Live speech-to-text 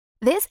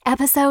This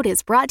episode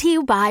is brought to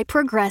you by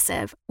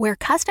Progressive, where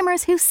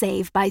customers who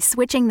save by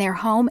switching their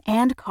home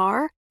and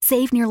car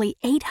save nearly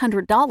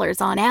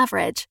 $800 on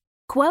average.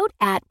 Quote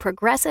at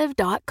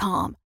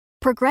Progressive.com.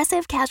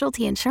 Progressive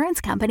Casualty Insurance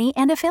Company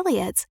and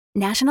Affiliates.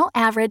 National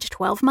average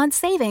 12-month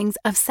savings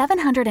of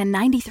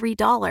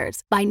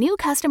 $793 by new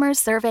customers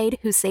surveyed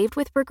who saved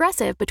with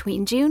Progressive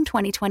between June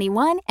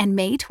 2021 and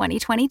May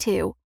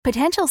 2022.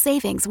 Potential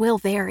savings will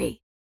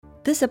vary.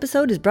 This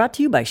episode is brought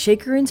to you by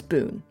Shaker and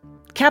Spoon.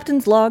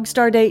 Captain's log,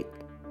 stardate,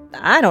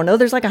 I don't know,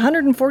 there's like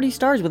 140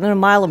 stars within a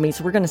mile of me,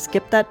 so we're going to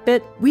skip that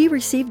bit. We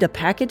received a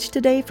package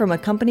today from a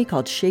company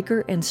called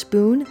Shaker and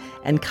Spoon,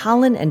 and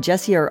Colin and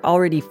Jesse are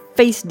already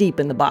face deep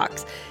in the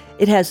box.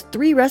 It has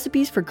 3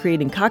 recipes for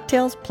creating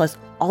cocktails, plus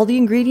all the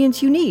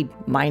ingredients you need,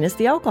 minus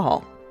the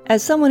alcohol.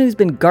 As someone who's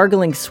been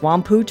gargling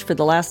swamp hooch for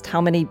the last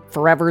how many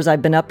forevers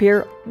I've been up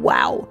here,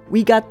 wow,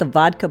 we got the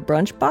vodka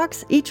brunch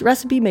box. Each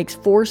recipe makes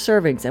 4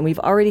 servings, and we've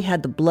already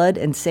had the blood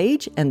and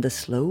sage and the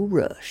slow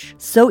rush.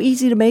 So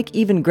easy to make,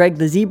 even Greg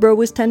the Zebra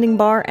was tending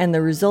bar, and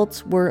the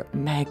results were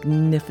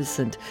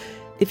magnificent.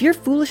 If you're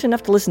foolish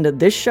enough to listen to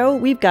this show,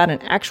 we've got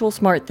an actual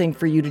smart thing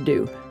for you to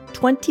do.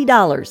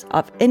 $20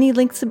 off any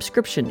link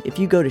subscription if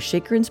you go to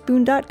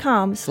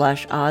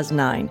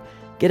shakerandspoon.com/Oz9.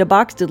 Get a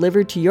box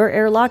delivered to your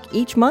airlock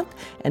each month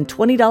and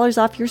 $20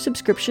 off your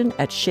subscription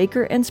at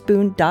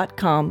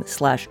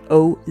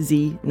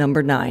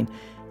shakerandspoon.com/OZ9.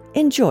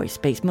 Enjoy,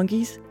 Space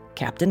Monkeys.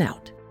 Captain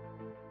out.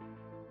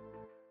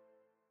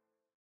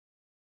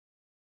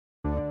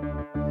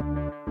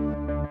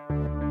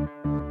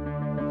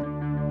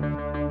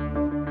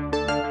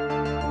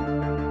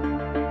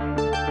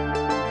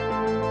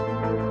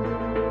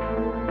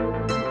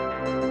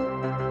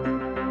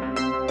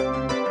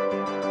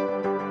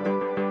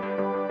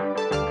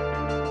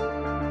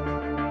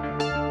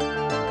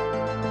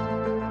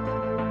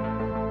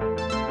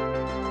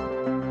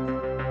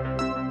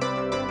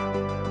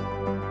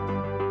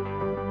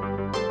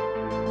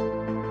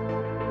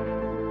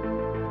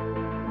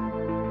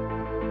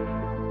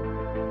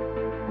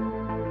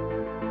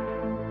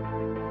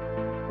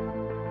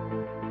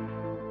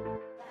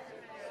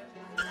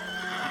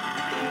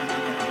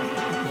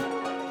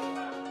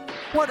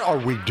 What are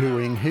we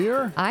doing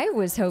here? I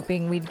was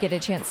hoping we'd get a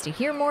chance to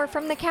hear more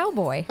from the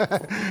cowboy.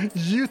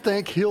 You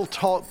think he'll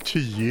talk to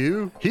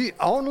you? He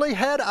only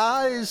had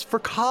eyes for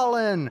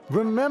Colin,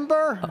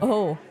 remember?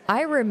 Oh,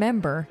 I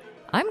remember.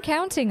 I'm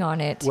counting on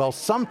it. Well,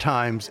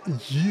 sometimes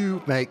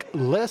you make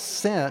less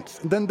sense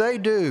than they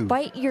do.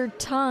 Bite your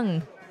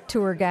tongue,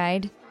 tour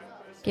guide.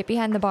 Get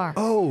behind the bar.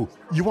 Oh,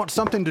 you want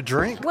something to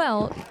drink?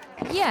 Well,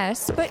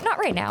 yes, but not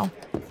right now.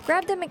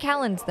 Grab the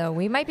McAllens, though.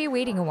 We might be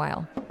waiting a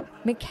while.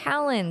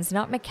 McAllens,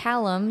 not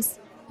McCallums.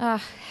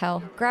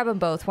 Hell, grab them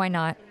both, why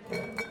not?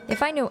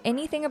 If I know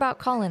anything about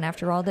Colin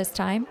after all this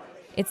time,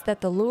 it's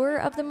that the lure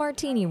of the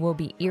martini will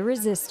be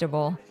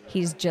irresistible.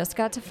 He's just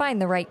got to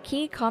find the right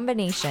key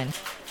combination.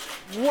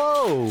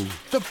 Whoa,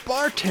 the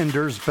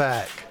bartender's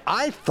back.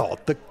 I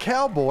thought the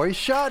cowboy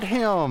shot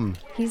him.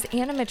 He's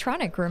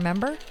animatronic,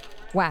 remember?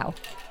 Wow,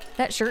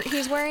 that shirt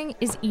he's wearing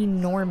is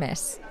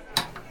enormous.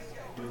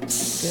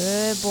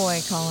 Good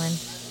boy, Colin.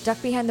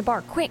 Duck behind the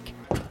bar, quick!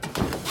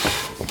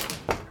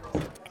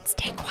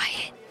 Stay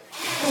quiet.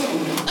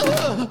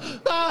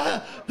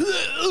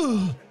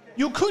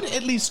 You could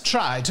at least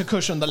try to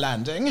cushion the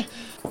landing.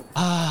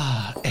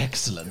 Ah,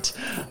 excellent.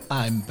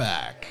 I'm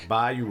back.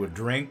 Buy you a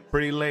drink,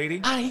 pretty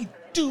lady? I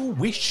do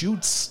wish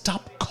you'd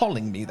stop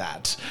calling me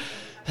that.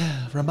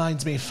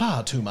 Reminds me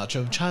far too much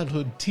of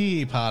childhood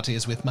tea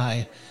parties with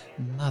my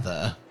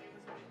mother.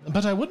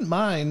 But I wouldn't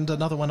mind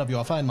another one of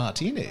your fine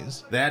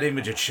martinis. That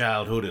image of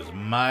childhood is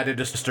mighty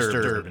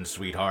disturbing,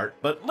 sweetheart.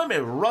 But let me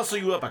rustle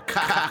you up a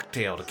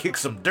cocktail to kick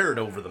some dirt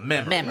over the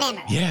memory.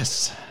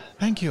 Yes,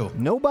 thank you.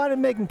 Nobody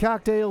making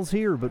cocktails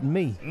here but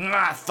me.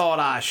 I thought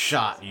I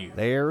shot you.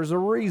 There's a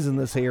reason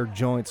this here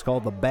joint's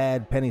called the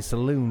Bad Penny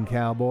Saloon,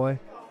 cowboy.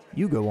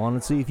 You go on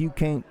and see if you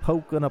can't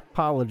poke an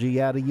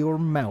apology out of your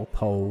mouth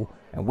hole,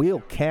 and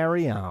we'll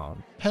carry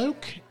on.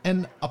 Poke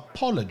an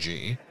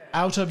apology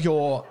out of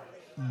your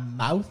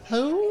mouth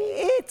hole?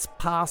 It's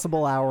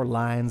possible our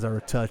lines are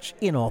a touch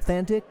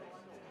inauthentic.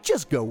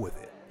 Just go with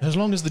it. As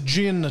long as the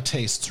gin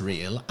tastes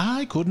real,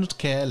 I couldn't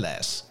care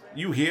less.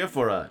 You here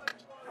for a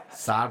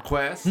side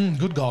quest?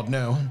 Good God,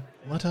 no.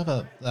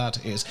 Whatever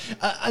that is.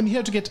 I'm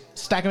here to get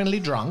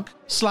staggeringly drunk,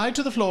 slide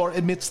to the floor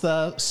amidst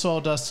the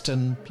sawdust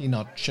and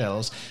peanut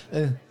shells,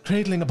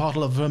 cradling a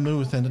bottle of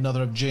vermouth and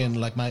another of gin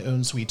like my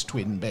own sweet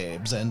twin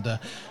babes, and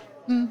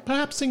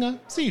perhaps sing a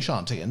sea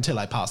shanty until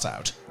I pass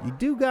out. You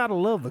do gotta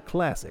love the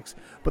classics,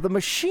 but the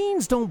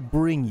machines don't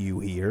bring you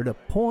here to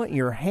point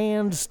your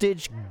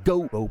hand-stitched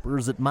goat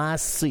ropers at my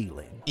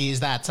ceiling. Is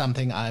that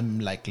something I'm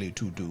likely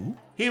to do?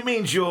 He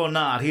means you're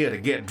not here to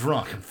get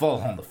drunk and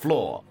fall on the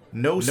floor.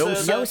 No, sir.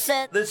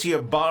 This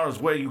here bar is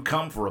where you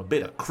come for a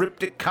bit of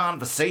cryptic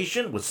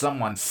conversation with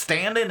someone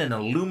standing in an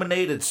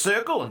illuminated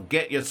circle and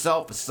get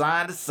yourself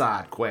assigned a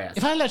side quest.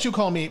 If I let you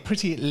call me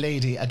pretty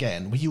lady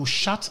again, will you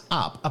shut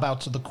up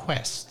about the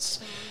quests?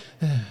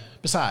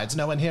 Besides,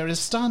 no one here is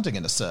standing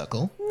in a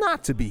circle.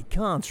 Not to be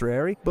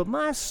contrary, but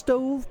my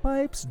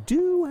stovepipes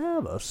do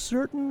have a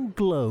certain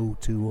glow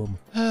to 'em.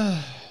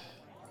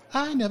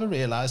 I never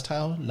realized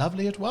how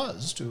lovely it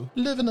was to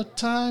live in a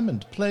time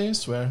and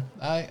place where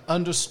I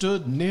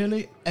understood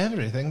nearly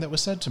everything that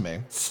was said to me.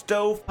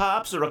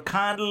 Stovepipes are a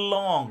kind of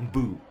long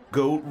boot.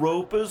 Goat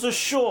ropers are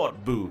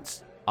short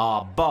boots.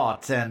 Our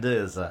bartender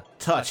is a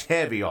touch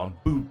heavy on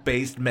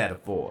boot-based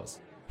metaphors.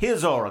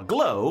 His are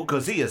aglow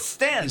because he is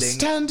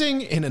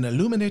standing in an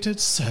illuminated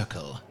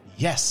circle.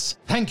 Yes,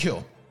 thank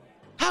you.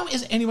 How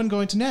is anyone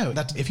going to know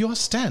that if you're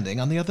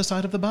standing on the other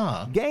side of the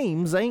bar?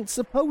 Games ain't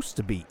supposed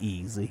to be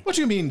easy. What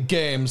do you mean,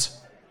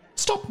 games?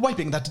 Stop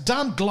wiping that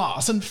damn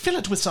glass and fill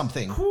it with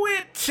something.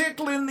 Quit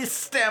tickling the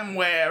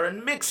stemware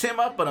and mix him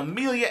up an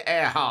Amelia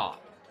Earhart.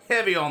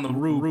 Heavy on the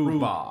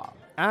rhubarb.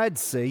 I'd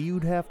say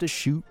you'd have to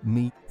shoot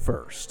meat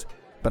first.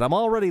 But I'm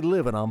already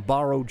living on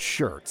borrowed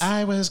shirts.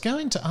 I was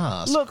going to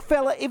ask... Look,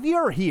 fella, if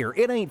you're here,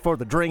 it ain't for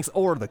the drinks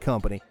or the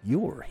company.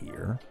 You're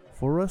here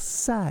for a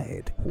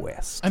side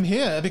quest. I'm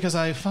here because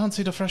I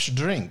fancied a fresh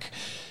drink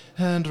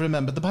and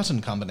remembered the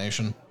button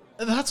combination.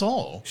 That's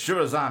all.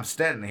 Sure as I'm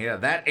standing here,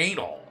 that ain't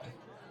all.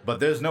 But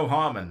there's no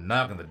harm in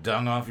knocking the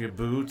dung off your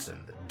boots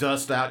and the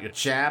dust out your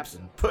chaps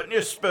and putting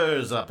your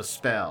spurs up a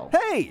spell.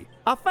 Hey,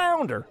 I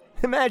found her.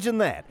 Imagine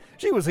that.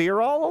 She was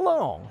here all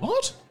along.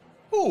 What?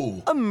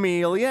 Who?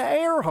 Amelia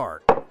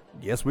Earhart.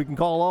 Guess we can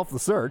call off the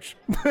search.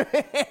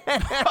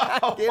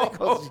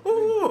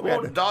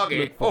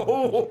 Doggy.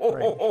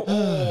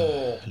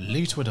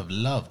 Leet would have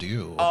loved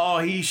you. Oh,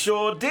 he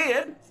sure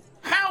did.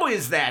 How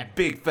is that,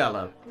 big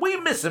fella? We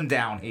miss him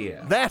down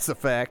here. That's a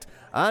fact.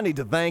 I need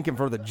to thank him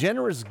for the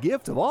generous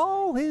gift of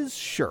all his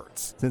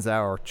shirts, since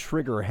our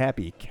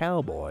trigger-happy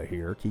cowboy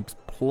here keeps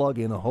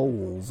plugging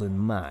holes in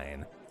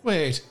mine.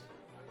 Wait,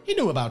 he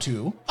knew about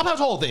you?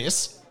 About all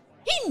this?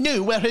 He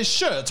knew where his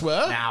shirts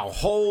were? Now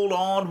hold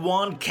on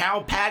one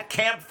cowpat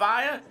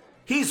campfire.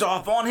 He's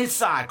off on his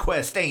side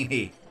quest, ain't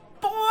he?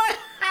 Boy,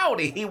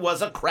 howdy, he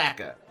was a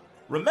cracker.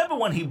 Remember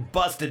when he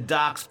busted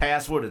Doc's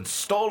password and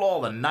stole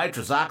all the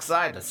nitrous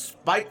oxide to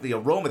spike the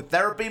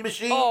aromatherapy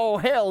machine? Oh,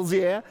 hells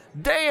yeah.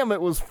 Damn,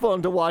 it was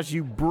fun to watch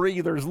you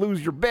breathers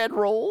lose your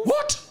bedrolls.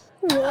 What?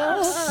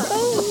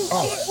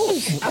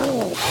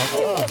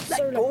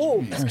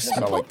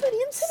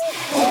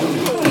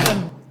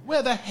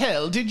 Where the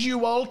hell did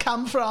you all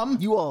come from?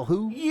 You all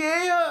who?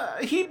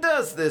 Yeah, he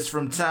does this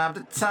from time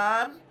to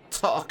time,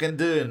 talking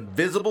to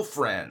invisible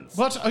friends.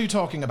 What are you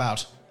talking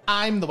about?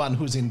 I'm the one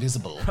who's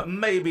invisible.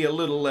 Maybe a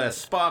little less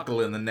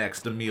sparkle in the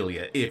next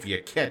Amelia, if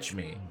you catch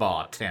me,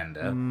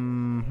 bartender.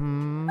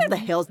 Where the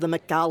hell's the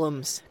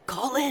McCallums?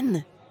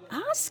 Colin,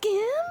 ask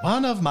him.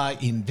 One of my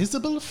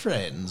invisible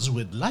friends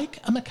would like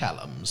a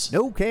McCallum's.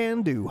 No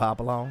can do,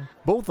 Hopalong.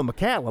 Both the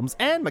McCallums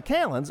and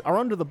McCallans are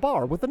under the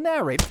bar with the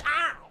narrator.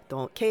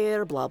 Don't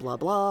care, blah, blah,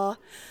 blah.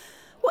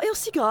 What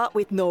else you got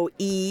with no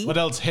E? What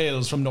else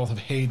hails from north of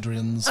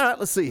Hadrian's? All right,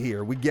 let's see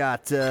here. We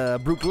got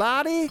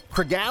Bruichladdich,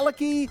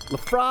 Craigellachie,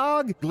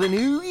 Lafrog,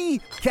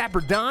 Glenoogie,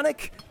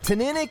 Caperdonic,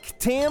 Taninic,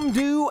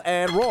 Tamdu,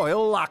 and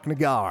Royal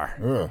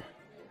Lochnagar. Ugh.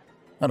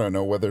 I don't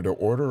know whether to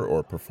order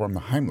or perform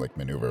the Heimlich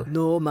maneuver.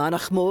 No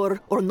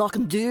Manachmore or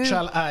Knock'n'Do.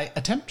 Shall I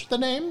attempt the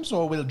names,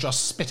 or will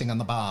just spitting on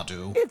the bar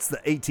do? It's the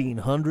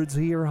 1800s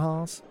here,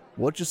 Hoss.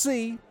 What you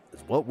see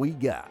is what we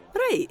got.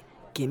 Right.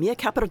 Give me a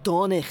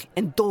Caperdonic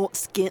and don't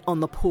skint on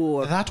the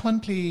pour. That one,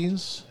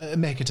 please.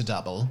 Make it a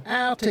double.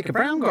 I'll take a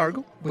brown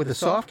gargle with a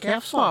soft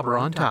calf slobber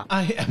on top.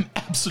 I am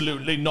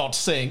absolutely not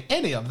saying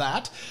any of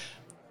that.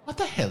 What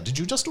the hell did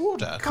you just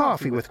order?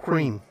 Coffee with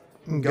cream.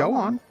 Go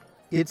on.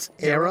 It's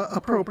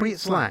era-appropriate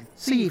slang.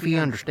 See if he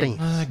understands.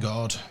 My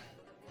God.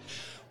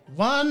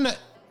 One...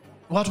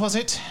 What was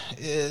it?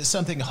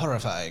 Something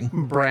horrifying.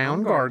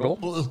 Brown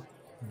gargle.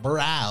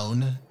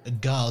 Brown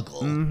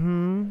gargle.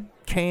 Mm-hmm.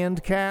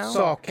 Canned cow?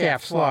 Soft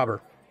calf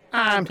slobber.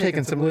 I'm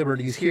taking some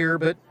liberties here,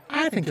 but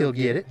I think he'll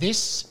get it.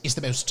 This is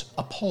the most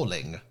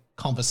appalling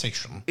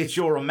conversation. It's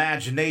your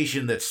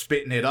imagination that's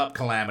spitting it up,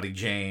 Calamity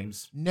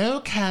James.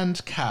 No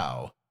canned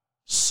cow.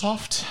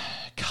 Soft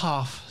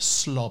calf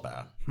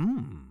slobber.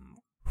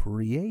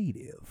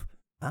 Creative.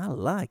 I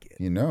like it.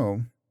 You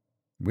know,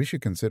 we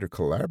should consider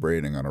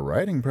collaborating on a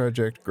writing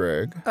project,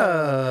 Greg.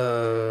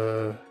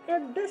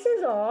 This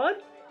is odd,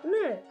 isn't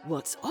it?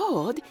 What's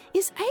odd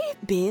is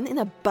I've been in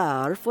a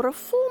bar for a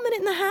full minute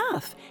and a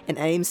half, and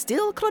I'm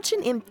still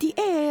clutching empty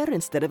air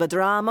instead of a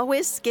dram of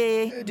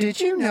whiskey.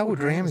 Did you know a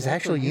dram is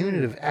actually a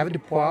unit of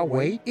avoirdupois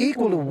weight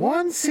equal to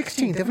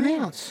 1/16 of an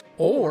ounce?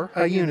 Or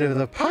a unit of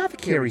the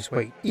apothecary's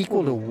weight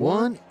equal to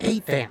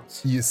 1/8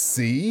 ounce? You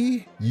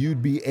see?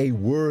 You'd be a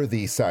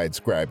worthy side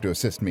scribe to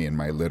assist me in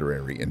my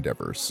literary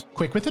endeavors.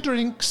 Quick with the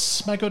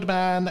drinks, my good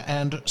man,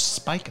 and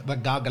spike the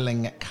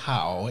gargling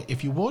cow,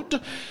 if you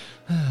would.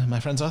 My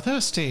friends are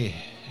thirsty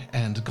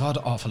and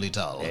god-awfully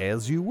dull.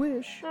 As you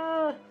wish.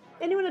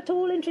 Anyone at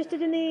all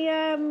interested in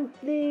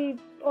the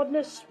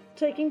oddness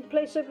taking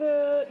place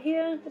over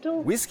here at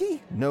all?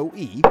 Whiskey, no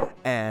E,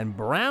 and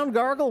brown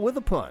gargle with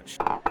a punch.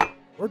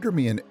 Order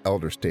me an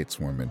elder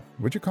stateswoman.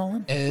 Would you call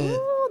him?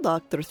 Oh,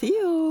 Dr.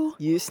 Theo,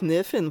 you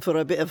sniffing for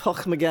a bit of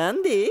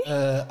Hochmagandy?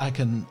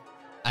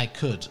 I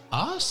could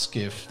ask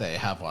if they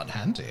have one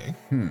handy.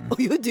 Oh,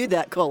 you do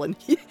that, Colin.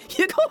 You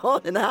go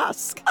on and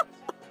ask.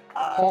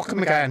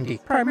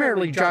 Hochmagandy,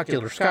 primarily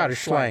jocular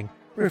Scottish slang,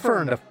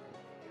 referring to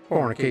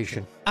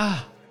fornication.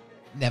 Ah,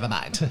 never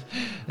mind.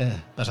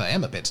 But I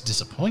am a bit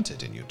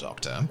disappointed in you,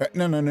 Doctor.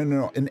 No.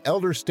 An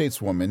elder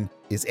stateswoman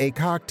is a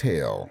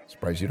cocktail.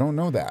 Surprised you don't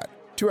know that.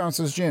 2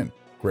 ounces gin,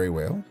 gray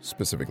whale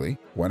specifically,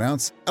 1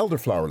 ounce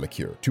elderflower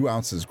liqueur, 2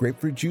 ounces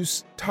grapefruit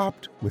juice,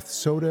 topped with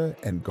soda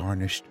and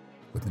garnished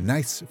with a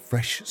nice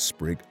fresh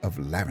sprig of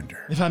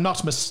lavender. If I'm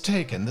not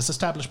mistaken, this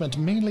establishment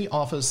mainly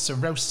offers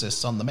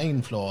cirrhosis on the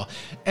main floor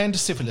and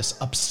syphilis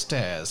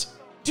upstairs.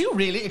 Do you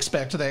really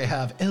expect they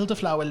have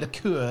elderflower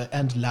liqueur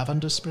and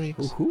lavender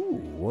sprigs?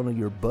 Ooh, one of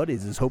your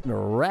buddies is hoping to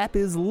wrap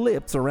his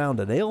lips around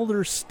an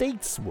elder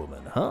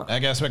stateswoman, huh? I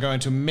guess we're going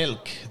to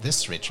milk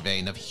this rich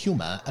vein of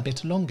humor a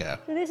bit longer.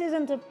 So this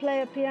isn't a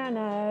player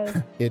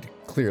piano. It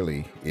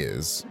clearly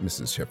is,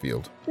 Mrs.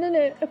 Sheffield.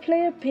 No, a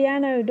player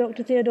piano,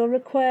 Dr. Theodore,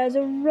 requires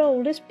a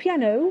roll. This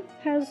piano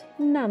has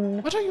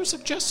none. What are you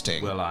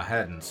suggesting? Well, I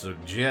hadn't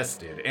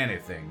suggested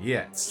anything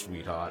yet,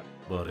 sweetheart.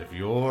 But if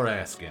you're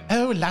asking...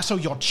 Oh, lasso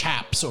your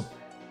chaps or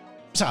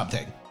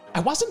something. I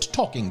wasn't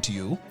talking to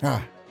you.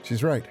 Ah,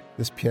 she's right.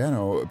 This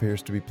piano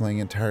appears to be playing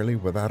entirely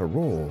without a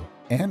roll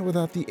and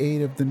without the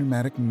aid of the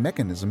pneumatic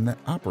mechanism that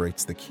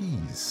operates the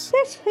keys.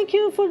 Yes, thank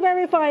you for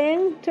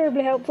verifying.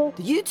 Terribly helpful.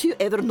 Do you two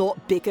ever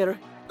not bicker?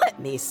 Let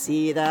me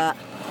see that.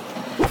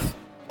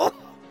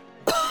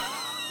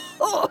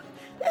 Oh,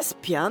 this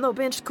piano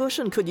bench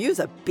cushion could use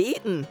a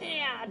beating.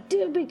 Yeah,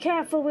 do be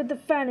careful with the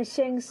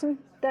furnishings.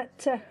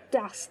 That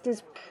dust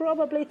is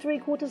probably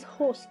 3/4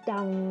 horse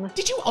dung.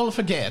 Did you all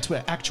forget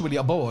we're actually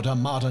aboard a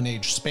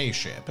modern-age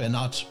spaceship and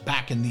not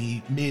back in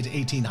the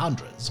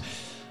mid-1800s?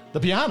 The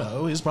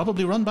piano is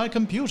probably run by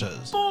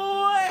computers.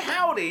 Boy,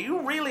 howdy, you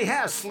really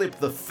have slipped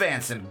the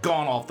fence and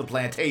gone off the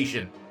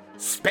plantation.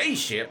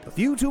 Spaceship? A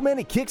few too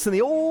many kicks in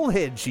the old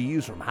head she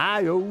used from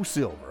Hi-O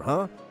Silver,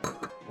 huh?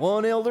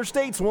 One elder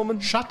stateswoman.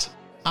 Shut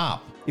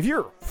up. If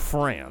your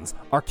friends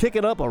are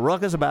kicking up a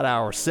ruckus about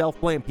our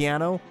self-playing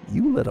piano,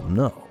 you let them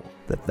know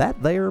that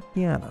there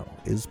piano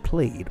is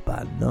played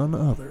by none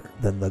other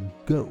than the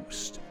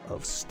ghost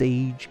of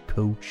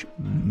Stagecoach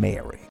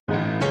Mary.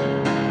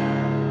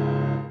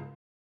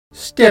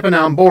 Stepping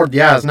on board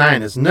the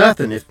IS-9 is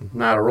nothing if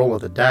not a roll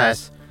of the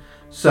dice.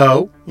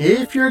 So,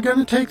 if you're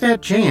going to take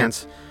that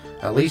chance,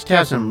 at least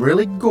have some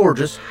really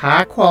gorgeous,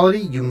 high-quality,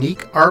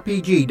 unique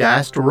RPG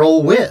dice to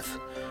roll with.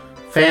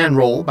 Fan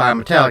Roll by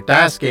Metallic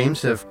Dice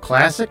Games have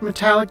classic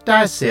metallic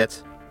dice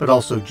sets, but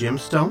also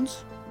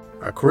gemstones,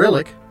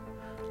 acrylic,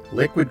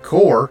 liquid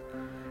core,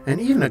 and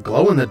even a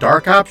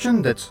glow-in-the-dark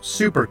option that's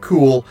super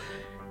cool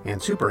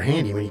and super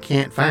handy when you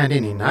can't find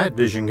any night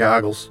vision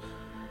goggles.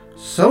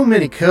 So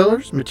many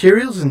colors,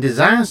 materials, and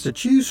designs to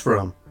choose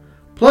from.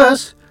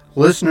 Plus,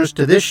 listeners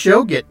to this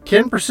show get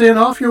 10%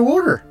 off your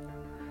order.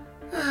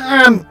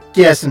 I'm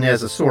guessing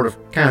as a sort of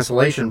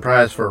consolation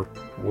prize for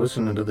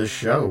listening to this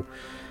show.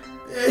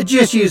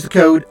 Just use the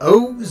code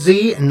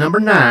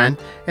OZ9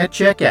 at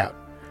checkout.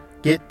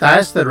 Get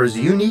dice that are as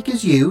unique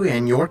as you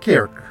and your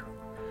character.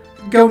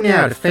 Go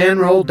now to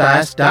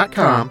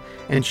fanrolldice.com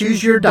and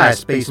choose your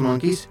dice, Space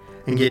Monkeys,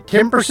 and get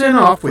 10%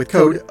 off with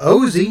code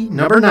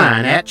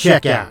OZ9 at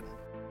checkout.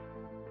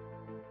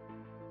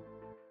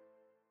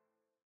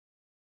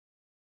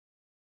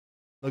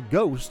 The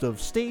ghost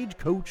of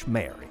Stagecoach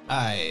Mary.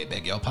 I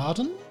beg your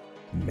pardon?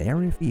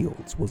 Mary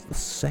Fields was the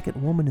second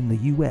woman in the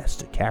U.S.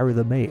 to carry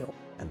the mail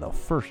and the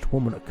first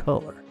woman of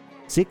color.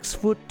 6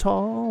 foot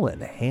tall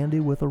and handy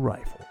with a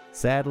rifle.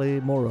 Sadly,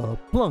 more a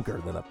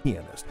plunker than a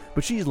pianist,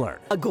 but she's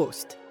learning. A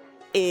ghost.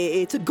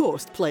 It's a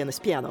ghost playing this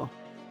piano.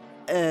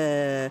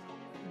 Begging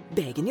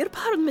your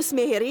pardon, Miss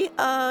Mary.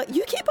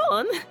 You keep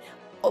on.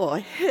 Oh,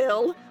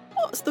 hell.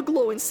 What's the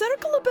glowing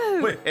circle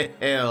about?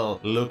 Well,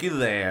 looky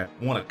there.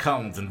 One of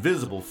Colin's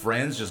invisible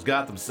friends just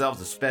got themselves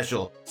a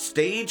special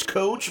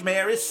Stagecoach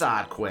Mary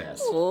side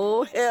quest.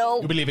 Oh,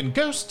 hell. You believe in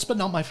ghosts, but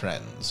not my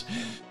friends.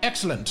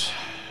 Excellent.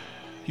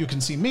 You can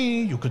see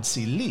me, you could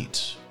see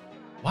Leet.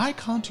 Why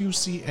can't you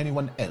see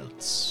anyone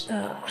else?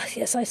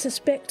 Yes, I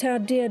suspect our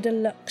dear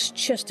deluxe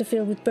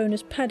Chesterfield with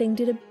bonus padding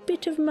did a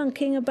bit of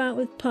monkeying about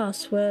with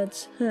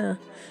passwords. Yeah,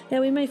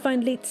 we may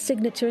find Leet's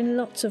signature in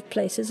lots of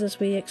places as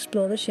we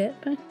explore the ship.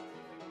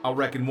 I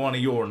reckon one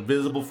of your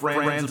invisible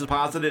friends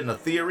deposited in a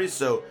theory,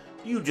 so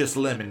you just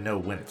let me know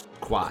when it's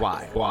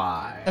quiet.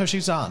 Oh,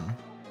 she's on.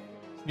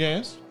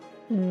 Yes?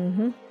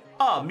 Mm-hmm.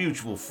 Our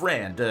mutual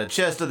friend,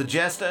 Chester the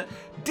Jester,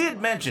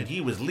 did mention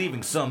he was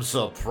leaving some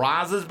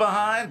surprises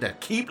behind to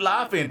keep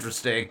life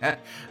interesting.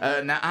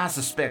 Now, I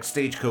suspect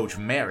Stagecoach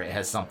Mary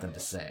has something to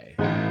say.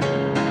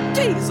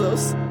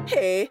 Jesus!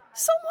 Hey,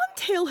 someone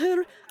tell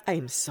her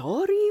I'm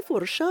sorry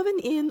for shoving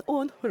in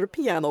on her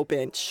piano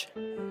bench.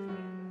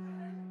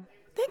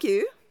 Thank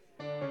you.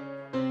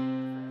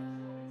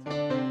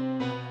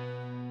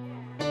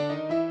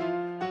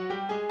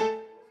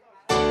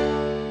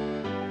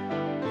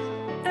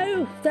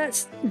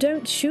 That's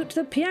don't shoot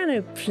the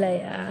piano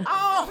player.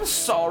 Oh, I'm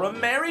sorry,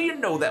 Mary. You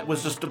know that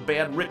was just a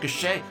bad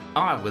ricochet.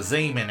 I was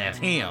aiming at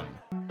him.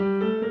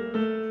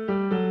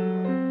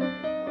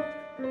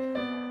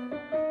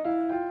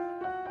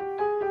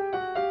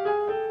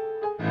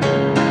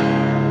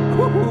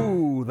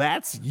 Woohoo!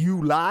 That's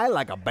you lie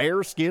like a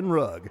bearskin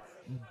rug.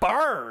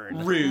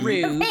 Burn!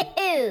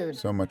 Rude.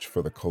 So much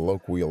for the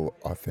colloquial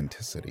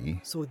authenticity.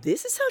 So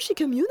this is how she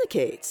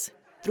communicates.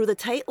 Through the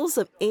titles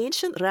of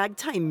ancient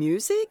ragtime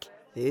music?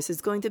 This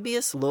is going to be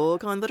a slow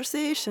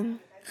conversation.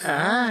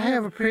 I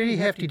have a pretty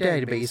hefty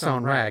database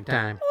on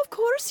ragtime. Of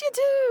course you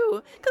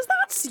do, because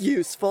that's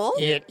useful.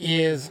 It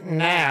is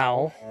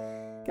now.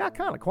 Got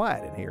kind of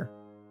quiet in here.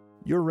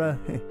 Your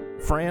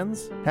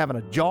friends having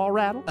a jaw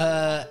rattle?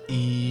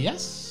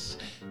 Yes.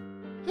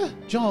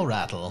 Jaw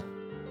rattle.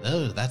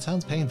 Oh, that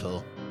sounds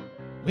painful.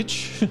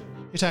 Which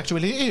it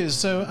actually is,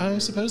 so I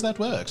suppose that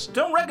works.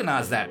 Don't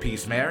recognize that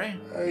piece, Mary.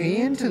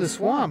 Into the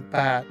Swamp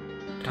by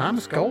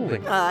Thomas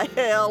Golding. Ah,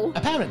 hell.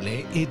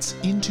 Apparently, it's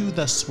Into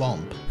the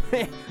Swamp.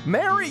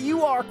 Mary,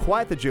 you are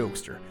quite the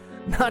jokester.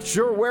 Not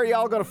sure where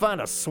y'all gonna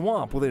find a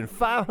swamp within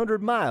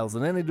 500 miles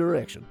in any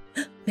direction.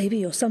 Maybe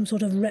you're some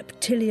sort of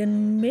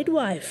reptilian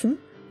midwife,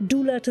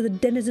 doula to the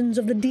denizens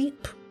of the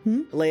deep.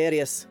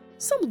 Hilarious.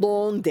 Some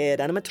long-dead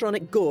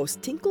animatronic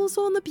ghost tinkles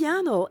on the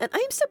piano, and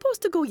I'm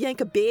supposed to go yank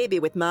a baby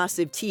with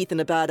massive teeth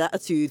and a bad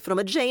attitude from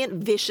a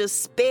giant, vicious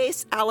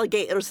space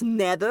alligator's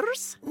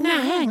nethers?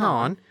 Now, hang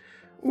on.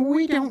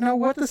 We don't know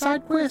what the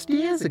side quest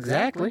is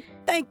exactly.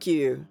 Thank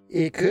you.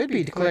 It could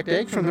be to collect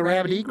eggs from the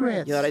rabbit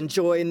egrets. You're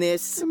enjoying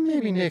this?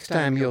 Maybe next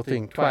time you'll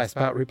think twice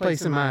about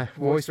replacing my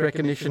voice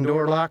recognition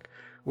door lock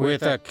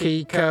with a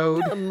key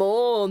code. Come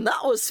on,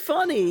 that was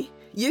funny.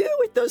 You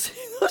with those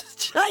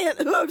giant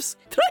hooves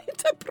trying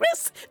to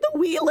press the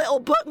wee little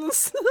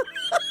buttons.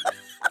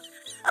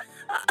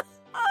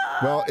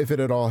 Well, if it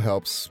at all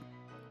helps,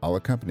 I'll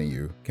accompany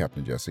you,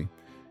 Captain Jesse.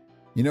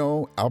 You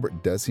know,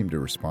 Albert does seem to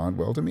respond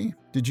well to me.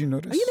 Did you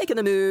notice? Are you making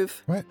a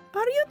move? What?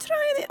 Are you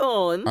trying it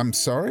on? I'm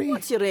sorry?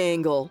 What's your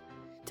angle?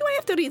 Do I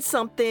have to read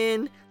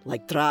something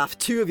like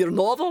draft 2 of your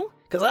novel?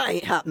 Because that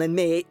ain't happening,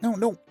 mate.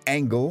 No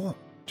angle.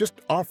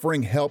 Just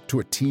offering help to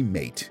a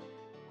teammate.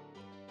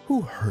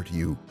 Who hurt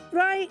you?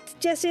 Right,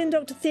 Jessie and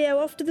Dr. Theo,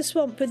 off to the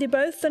swamp with you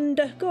both,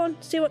 and go on,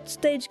 see what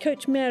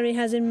Stagecoach Mary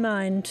has in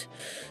mind.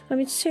 I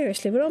mean,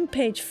 seriously, we're on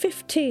page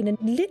 15 and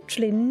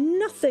literally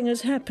nothing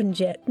has happened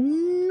yet.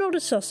 Not a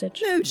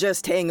sausage. Now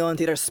just hang on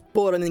to your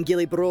sporran and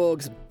gilly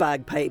brogues,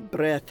 bagpipe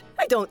breath.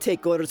 I don't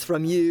take orders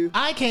from you.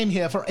 I came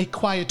here for a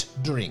quiet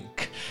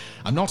drink.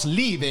 I'm not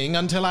leaving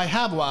until I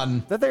have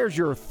one. There's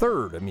your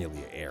third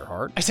Amelia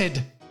Earhart. I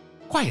said,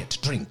 quiet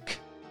drink.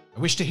 I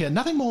wish to hear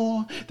nothing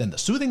more than the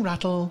soothing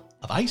rattle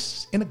of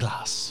ice in a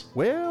glass.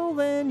 Well,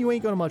 then you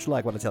ain't gonna much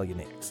like what I tell you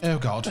next. Oh,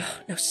 God.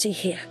 Now, see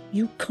here.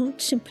 You can't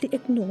simply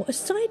ignore a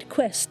side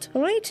quest,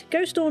 all right?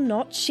 Ghost or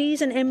not,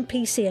 she's an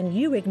NPC, and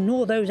you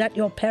ignore those at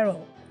your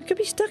peril. We could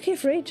be stuck here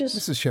for ages.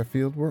 Mrs.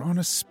 Sheffield, we're on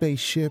a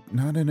spaceship,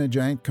 not in a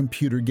giant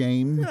computer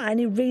game.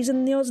 Any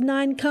reason the Oz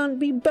 9 can't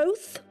be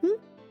both?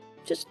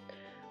 Just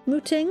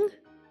mooting?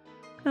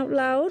 Out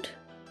loud?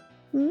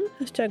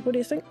 Hashtag, what do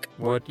you think?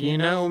 What do you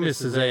know,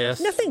 Mrs. S?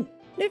 Nothing.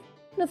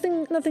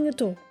 Nothing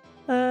at all.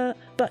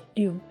 But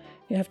you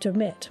have to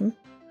admit,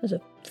 there's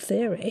a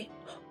theory.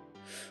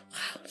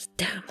 Wow, it's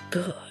damn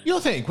good.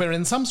 You'll think we're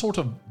in some sort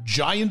of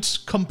giant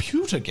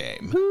computer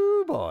game.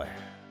 Oh, boy.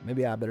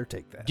 Maybe I better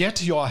take that.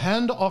 Get your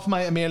hand off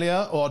my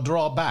Amelia or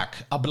draw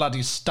back a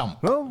bloody stump.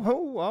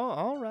 Oh,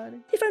 all righty.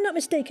 If I'm not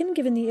mistaken,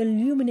 given the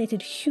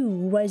illuminated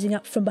hue rising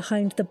up from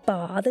behind the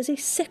bar, there's a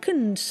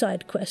second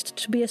side quest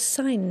to be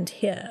assigned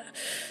here.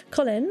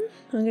 Colin,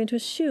 I'm going to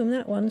assume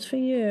that one's for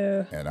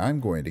you. And I'm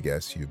going to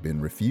guess you've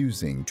been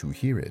refusing to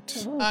hear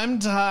it. I'm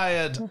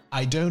tired.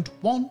 I don't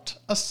want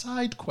a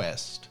side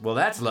quest. Well,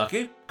 that's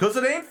lucky, 'cause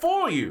it ain't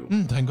for you.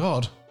 Thank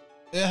God.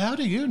 How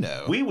do you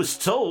know? We was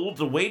told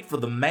to wait for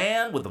the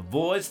man with a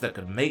voice that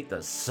could make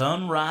the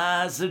sun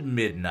rise at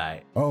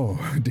midnight. Oh,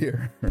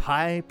 dear.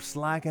 Pipes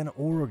like an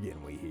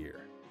organ, we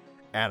hear.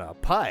 And a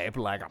pipe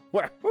like a...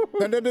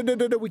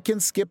 No, we can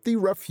skip the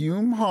rough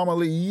fume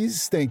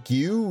homilies. Thank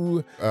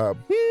you.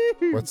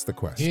 What's the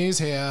quest? He's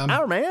here.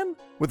 Our man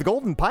with the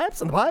golden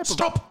pipes and the pipe...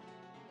 Stop!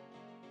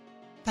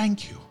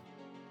 Thank you.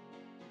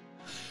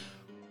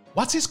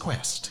 What's his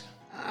quest?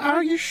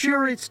 Are you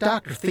sure it's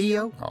Dr.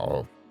 Theo?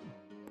 Oh,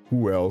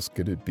 who else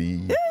could it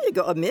be? Yeah, you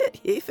gotta admit,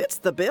 he fits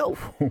the bill.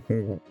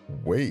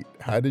 Wait,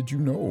 how did you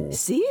know?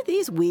 See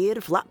these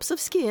weird flaps of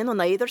skin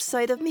on either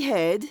side of me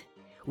head?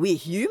 We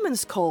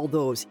humans call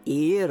those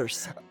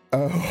ears.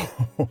 Oh,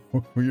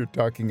 you're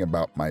talking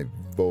about my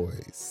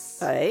voice.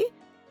 Hey?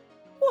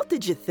 What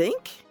did you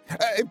think?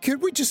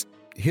 Could we just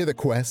hear the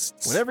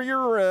quests? Whenever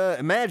your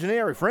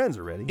imaginary friends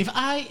are ready. If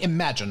I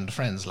imagined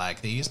friends like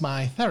these,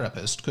 my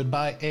therapist could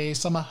buy a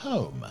summer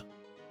home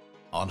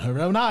on her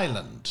own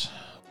island.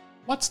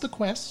 What's the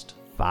quest?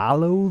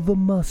 Follow the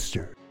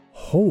mustard.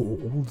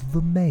 Hold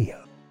the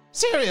mayo.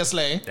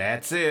 Seriously?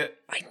 That's it.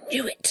 I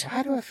knew it.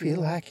 Why do I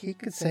feel like he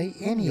could say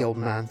any old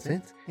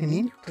nonsense, and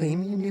then you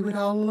claim you knew it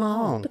all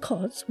along?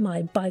 Because,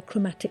 my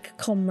bichromatic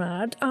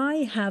comrade,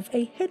 I have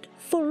a head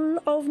full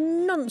of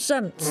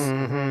nonsense.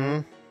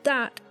 Mm-hmm.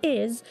 That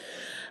is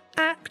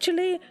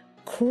actually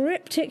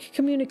cryptic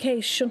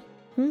communication.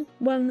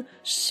 One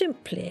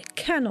simply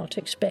cannot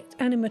expect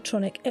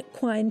animatronic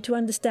equine to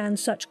understand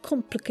such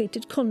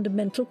complicated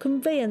fundamental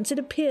conveyance. It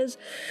appears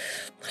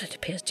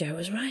Joe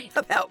was right.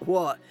 About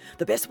what?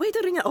 The best way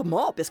to ring out a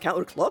mop is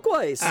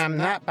counterclockwise. I'm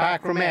not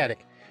bichromatic,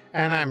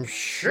 and I'm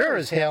sure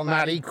as hell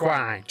not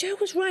equine. Joe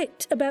was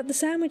right about the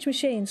sandwich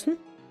machines.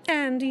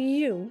 And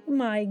you,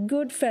 my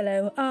good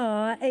fellow,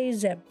 are a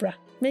zebra,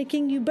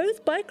 making you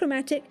both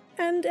bichromatic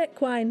and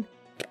equine,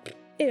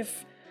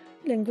 if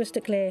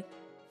linguistically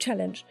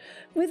challenged.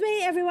 With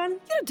me, everyone.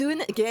 You're doing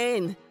it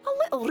again. A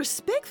little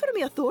respect for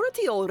my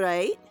authority, all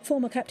right?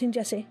 Former Captain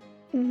Jesse.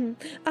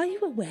 Are you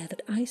aware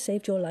that I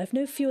saved your life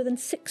no fewer than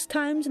 6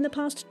 times in the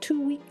past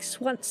 2 weeks,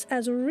 once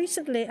as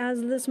recently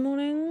as this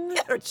morning?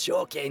 You're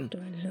joking. Do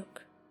I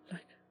look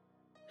like...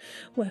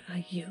 Where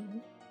are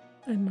you?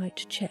 I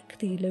might check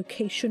the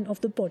location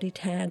of the body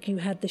tag you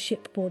had the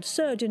shipboard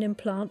surgeon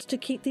implant to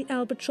keep the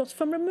albatross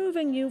from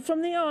removing you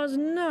from the Oz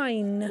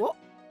 9. What?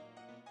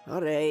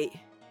 All right,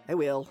 I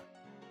will.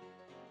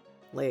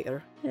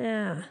 Later.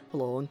 Yeah.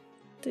 Alone.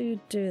 Do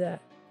that.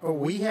 Oh,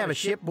 we have a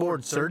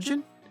shipboard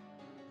surgeon?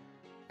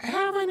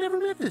 How have I never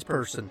met this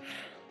person?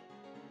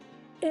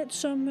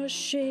 It's a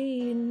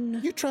machine.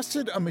 You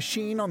trusted a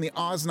machine on the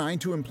Oz 9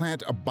 to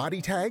implant a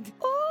body tag?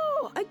 Oh,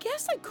 I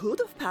guess I could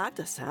have packed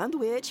a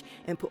sandwich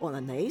and put on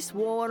a nice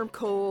warm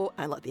coat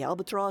and let the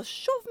albatross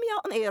shove me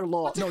out an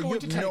airlock. No, you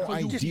have no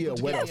idea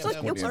what else is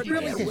going What do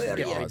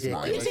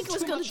you think it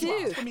was going to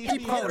do?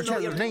 Keep calling each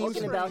other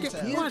names.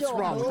 What's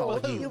wrong with all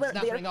of you? You went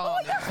there. Oh,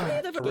 you're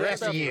afraid of it. The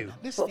rest of you.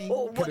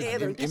 Oh,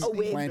 whatever. Could have Get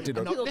away. implanted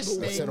a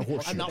set of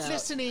horseshoes. I'm not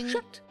listening.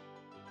 Shut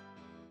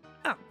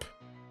up.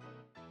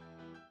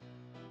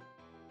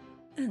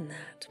 And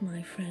that,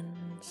 my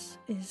friends,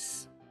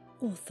 is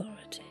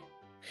authority.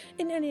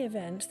 In any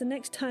event, the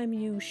next time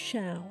you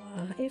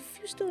shower, if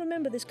you still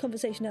remember this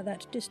conversation at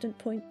that distant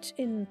point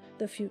in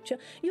the future,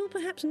 you'll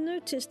perhaps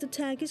notice the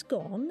tag is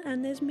gone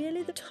and there's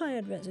merely the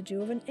tired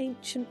residue of an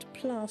ancient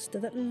plaster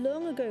that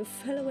long ago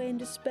fell away in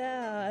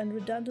despair and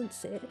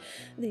redundancy.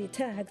 The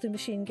tag the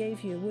machine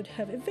gave you would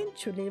have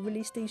eventually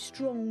released a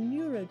strong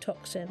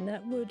neurotoxin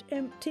that would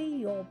empty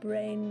your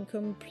brain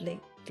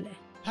completely.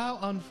 How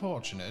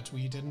unfortunate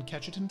we didn't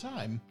catch it in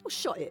time. Oh,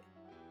 shut it.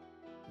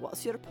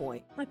 What's your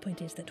point? My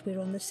point is that we're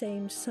on the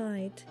same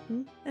side,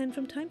 and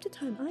from time to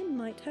time I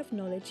might have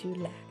knowledge you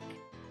lack.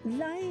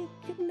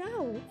 Like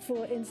now,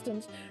 for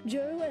instance,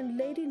 Joe and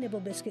Lady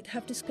Nibblebiscuit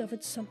have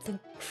discovered something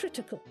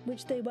critical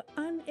which they were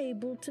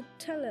unable to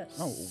tell us.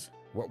 Oh,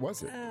 what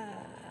was it?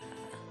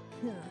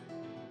 No.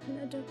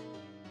 I don't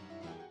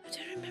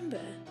remember.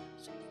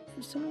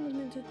 Someone was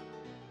meant to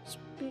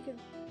speak at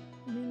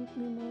me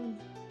more.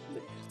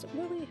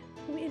 Were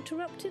we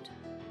interrupted?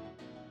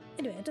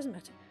 Anyway, it doesn't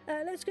matter.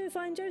 Let's go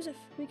find Joseph.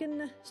 We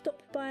can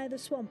stop by the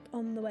swamp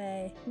on the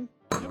way.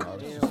 I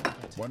was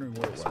just wondering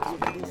what it was.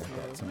 Maybe I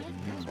thought somebody knew.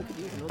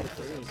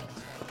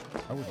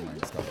 I wouldn't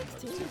mind stopping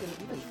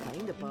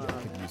by. I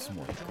could use some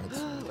more cuts.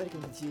 What are you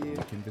going to do? We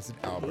can visit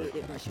Albert,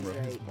 and I can rub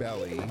his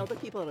belly. Other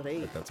people are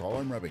right. But that's all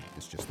I'm rubbing.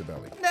 It's just the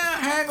belly. Now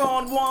hang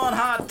on one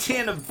hot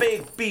tin of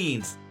baked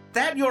beans.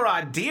 That your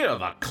idea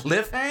of a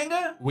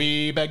cliffhanger?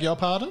 We beg your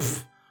pardon?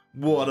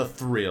 What a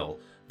thrill.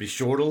 Be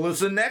sure to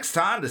listen next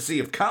time to see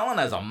if Colin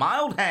has a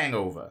mild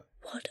hangover.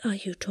 What are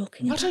you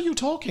talking about? What are you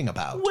talking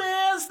about?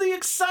 Where's the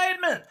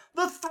excitement?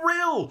 The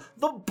thrill?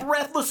 The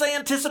breathless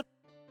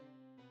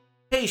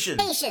anticipation?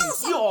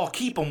 You all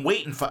keep 'em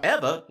waiting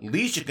forever.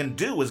 Least you can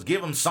do is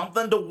give 'em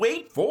something to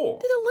wait for.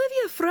 Did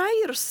Olivia fry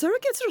your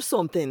circuits or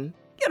something?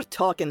 You're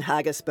talking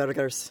haggis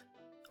burgers.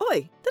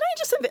 Oi, did I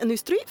just invent a new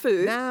street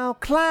food? Now,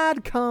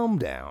 Clyde, calm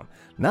down.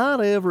 Not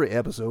every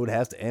episode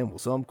has to end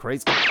with some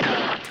crazy...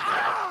 God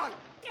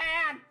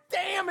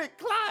damn it,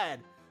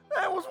 Clyde!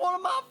 That was one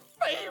of my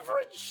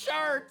favorite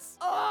shirts!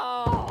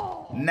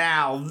 Oh!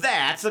 Now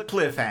that's a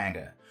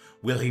cliffhanger.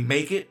 Will he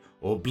make it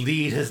or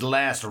bleed his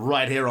last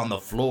right here on the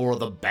floor of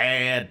the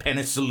Bad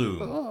Penny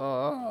Saloon?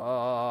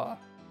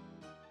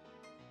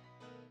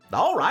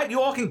 All right, you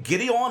all can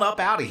giddy on up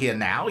out of here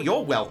now.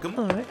 You're welcome.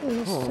 All right,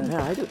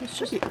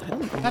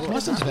 That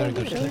wasn't a very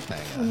good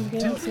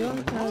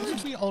cliffhanger.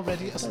 Haven't we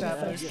already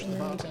established the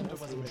bartender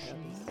was a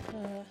machine?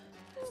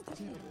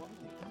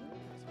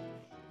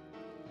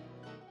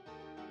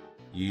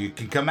 You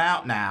can come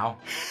out now.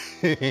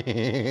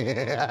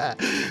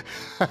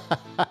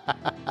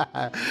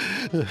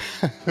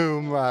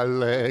 My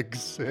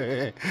legs.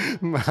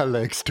 My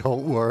legs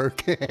don't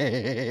work.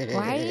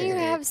 Why do you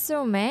have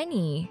so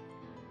many?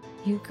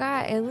 You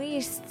got at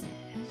least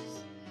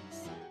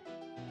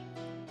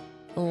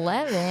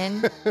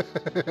 11.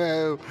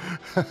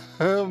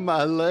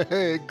 My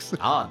legs.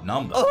 Odd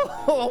number.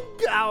 Oh,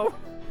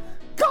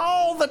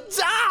 call the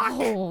doc!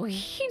 Oh,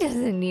 he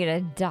doesn't need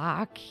a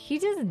doc. He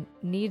just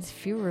needs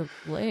fewer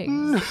legs.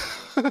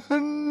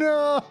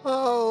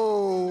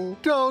 No,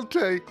 don't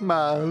take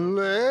my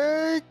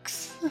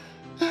legs.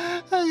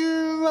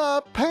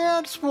 My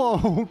pants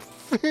won't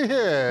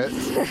fit.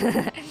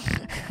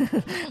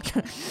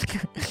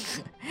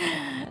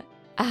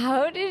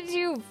 How did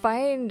you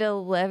find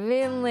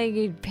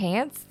 11-legged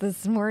pants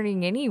this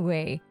morning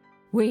anyway?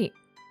 Wait,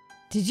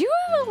 did you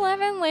have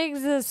 11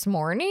 legs this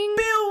morning?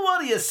 Bill, what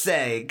do you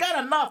say?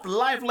 Got enough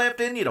life left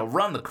in you to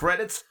run the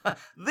credits?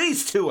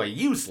 These two are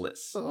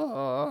useless.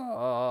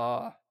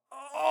 Oh,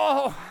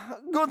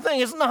 good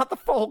thing it's not the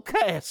full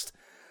cast.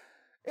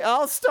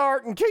 I'll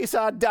start in case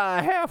I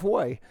die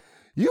halfway.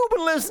 You've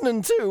been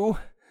listening to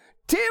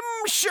Tim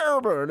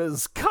Sherburne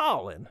as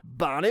Colin,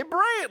 Bonnie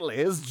Brantley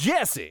as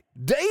Jesse,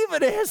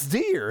 David S.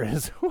 Deere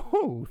as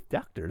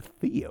Dr.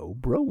 Theo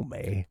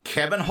Brome,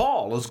 Kevin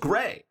Hall as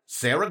Gray,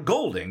 Sarah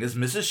Golding as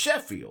Mrs.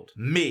 Sheffield,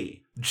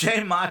 me,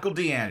 J. Michael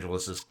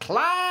DeAngelis as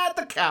Clyde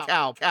the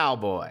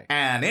Cowboy,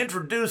 and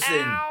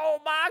introducing... Ow,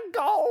 my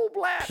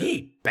gallbladder!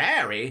 Pete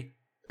Barry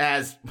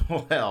as,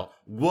 well,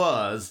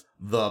 was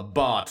the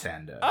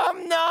bartender.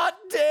 I'm not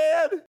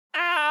dead!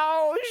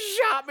 Ow,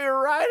 shot me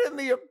right in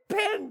the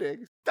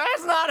appendix.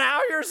 That's not how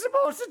you're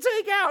supposed to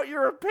take out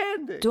your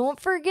appendix. Don't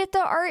forget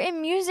the art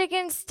and music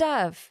and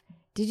stuff.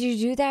 Did you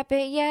do that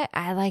bit yet?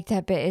 I like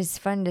that bit. It's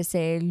fun to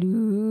say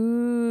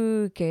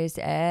Lucas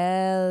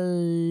Elliott.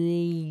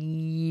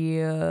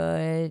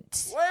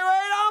 Wait,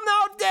 I'm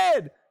not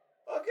dead.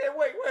 Okay,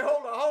 wait,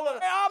 hold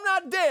on. I'm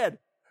not dead.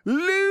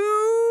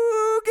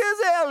 Lucas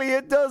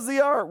Elliott does the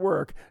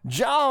artwork.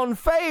 John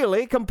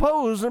Faley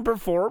composed and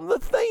performed the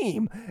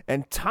theme.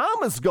 And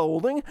Thomas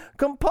Golding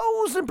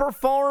composed and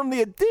performed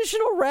the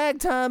additional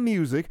ragtime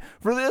music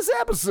for this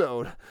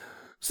episode.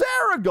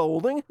 Sarah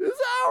Golding is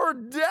our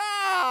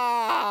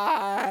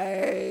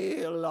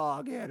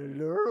dialogue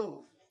editor.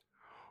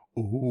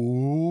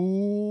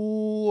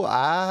 Oh,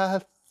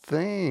 I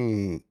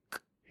think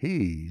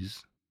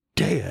he's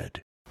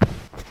dead.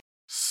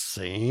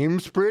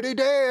 Seems pretty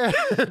dead.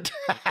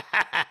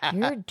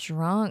 You're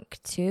drunk,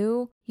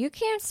 too. You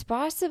can't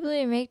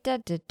possibly make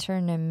that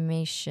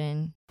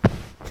determination.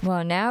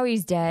 Well, now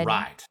he's dead.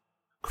 Right.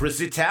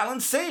 Chrissy Talon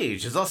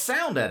Sage is our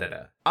sound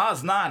editor.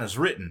 Oz 9 is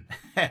written,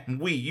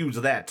 and we use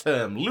that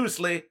term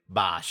loosely,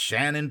 by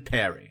Shannon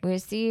Perry. We'll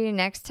see you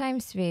next time,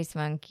 Space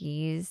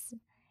Monkeys.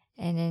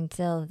 And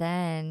until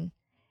then,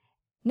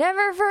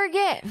 never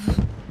forget.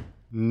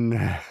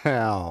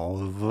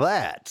 Now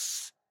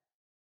that's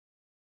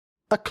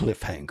a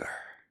cliffhanger.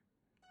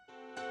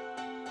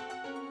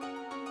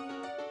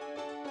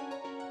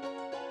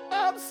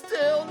 I'm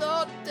still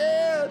not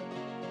dead.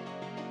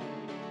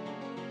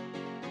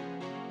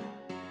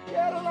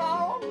 Get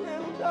along,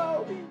 little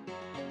doggy.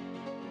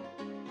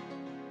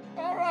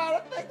 All right,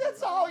 I think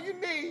that's all you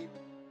need.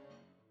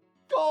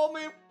 Call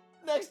me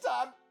next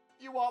time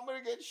you want me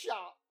to get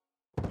shot.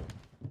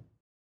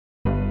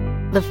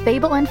 The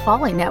Fable and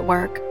Folly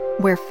Network,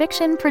 where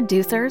fiction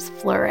producers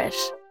flourish.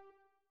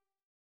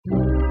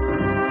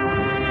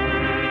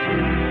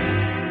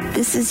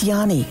 This is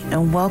Yanni,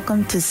 and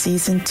welcome to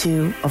Season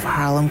 2 of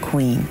Harlem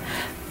Queen.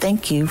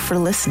 Thank you for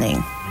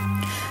listening.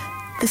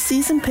 The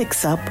season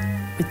picks up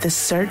with the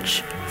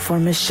search for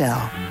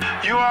Michelle.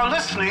 You are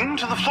listening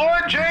to the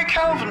Floyd J.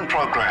 Calvin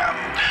program.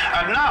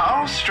 And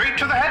now, straight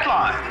to the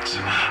headlines.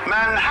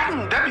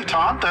 Manhattan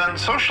debutante and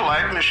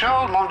socialite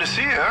Michelle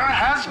Mondesir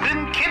has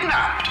been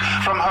kidnapped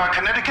from her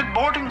Connecticut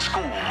boarding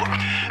school.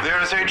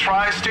 There is a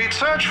tri-state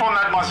search for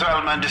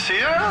Mademoiselle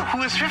Mondesir,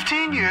 who is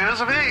 15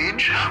 years of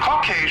age,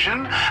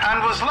 Caucasian,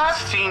 and was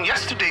last seen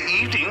yesterday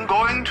evening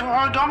going to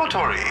her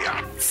dormitory.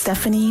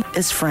 Stephanie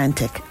is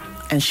frantic,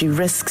 and she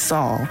risks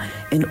all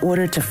in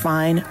order to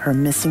find her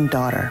missing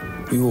daughter.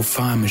 We will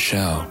find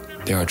Michelle.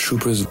 There are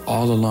troopers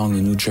all along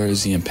the New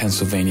Jersey and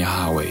Pennsylvania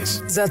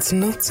highways. That's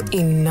not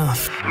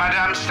enough.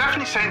 Madame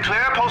Stephanie St.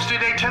 Clair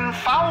posted a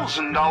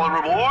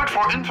 $10,000 reward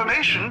for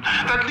information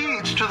that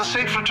leads to the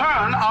safe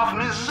return of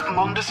Ms.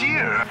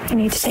 Mondesir. You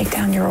need to take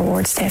down your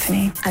reward,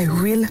 Stephanie. I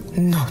will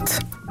not.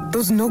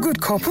 Those no-good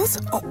couples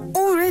are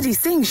already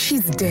saying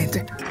she's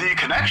dead. The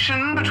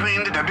connection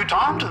between the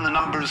debutante and the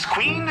numbers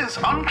queen is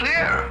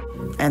unclear.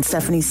 And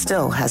Stephanie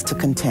still has to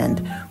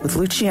contend with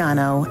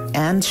Luciano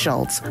and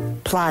Schultz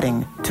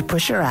plotting to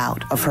push her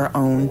out of her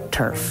own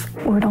turf.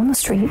 Word on the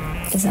street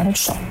is that it's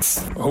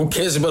Schultz. Who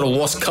cares about a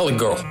lost colored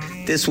girl?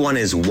 This one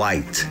is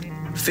white.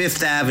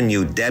 Fifth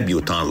Avenue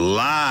debutante,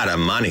 lot of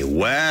money,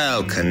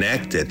 well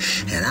connected.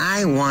 And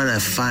I want to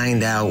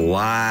find out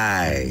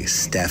why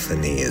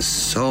Stephanie is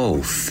so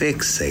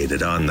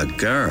fixated on the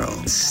girl.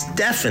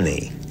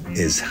 Stephanie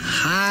is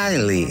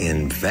highly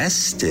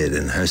invested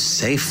in her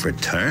safe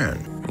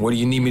return. What do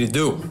you need me to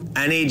do?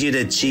 I need you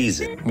to cheese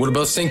it. What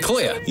about St.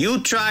 Clair?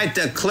 You tried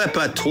to clip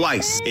her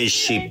twice. Is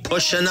she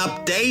pushing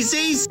up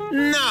daisies?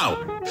 No.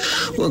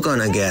 We're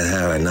gonna get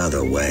her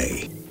another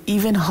way.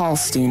 Even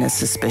Hallstein is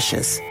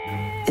suspicious.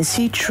 Is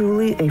he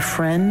truly a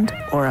friend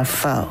or a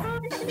foe?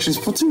 She's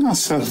putting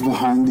herself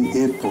behind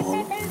the 8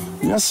 ball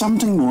There's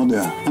something more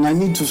there, and I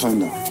need to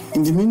find out.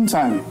 In the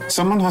meantime,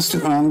 someone has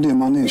to earn the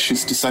money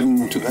she's deciding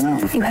not to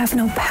earn. You have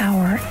no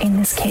power in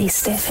this case,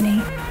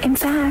 Stephanie. In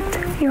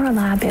fact, you're a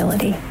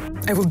liability.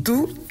 I will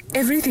do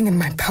everything in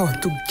my power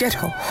to get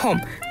her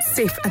home,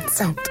 safe and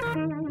sound.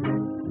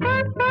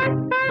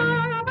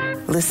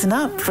 Listen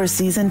up for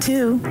Season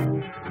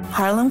 2.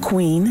 Harlem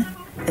Queen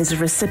is a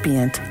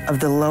recipient of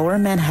the Lower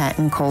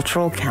Manhattan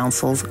Cultural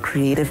Council's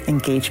Creative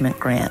Engagement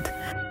Grant.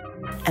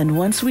 And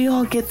once we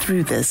all get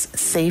through this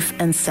safe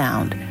and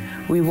sound,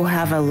 we will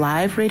have a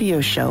live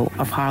radio show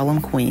of Harlem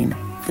Queen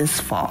this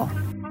fall.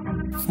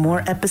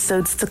 More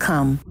episodes to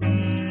come.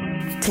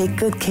 Take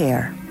good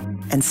care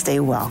and stay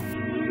well.